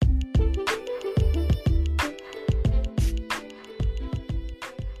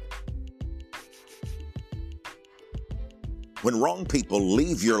When wrong people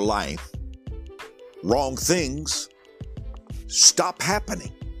leave your life, wrong things stop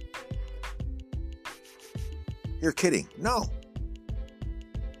happening. You're kidding. No.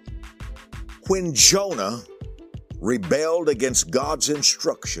 When Jonah rebelled against God's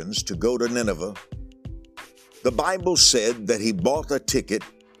instructions to go to Nineveh, the Bible said that he bought a ticket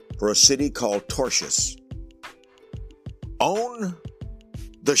for a city called Tarshish. On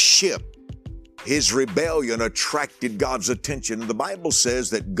the ship, his rebellion attracted God's attention. The Bible says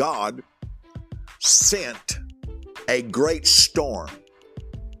that God sent a great storm,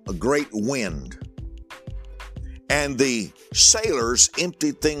 a great wind, and the sailors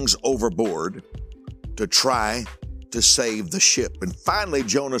emptied things overboard to try to save the ship. And finally,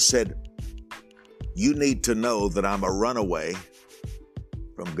 Jonah said, "You need to know that I'm a runaway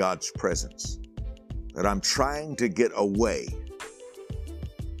from God's presence, that I'm trying to get away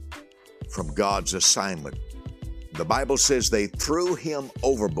from God's assignment." The Bible says they threw him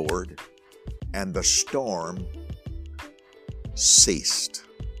overboard and the storm ceased.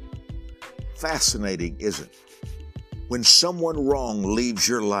 Fascinating, isn't it? When someone wrong leaves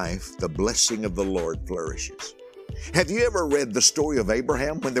your life, the blessing of the Lord flourishes. Have you ever read the story of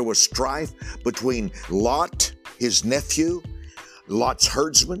Abraham when there was strife between Lot, his nephew, Lot's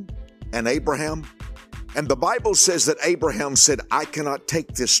herdsman, and Abraham? And the Bible says that Abraham said, "I cannot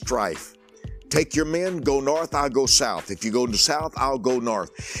take this strife. Take your men, go north, I'll go south. If you go south, I'll go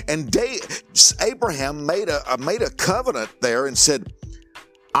north." And Abraham made a covenant there and said,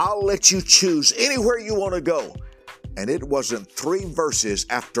 "I'll let you choose anywhere you want to go." And it wasn't 3 verses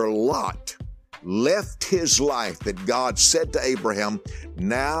after Lot left his life that God said to Abraham,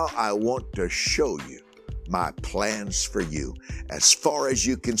 "Now I want to show you my plans for you. As far as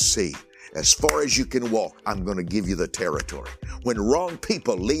you can see, as far as you can walk, I'm going to give you the territory." When wrong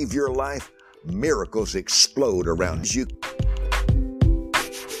people leave your life, miracles explode around you.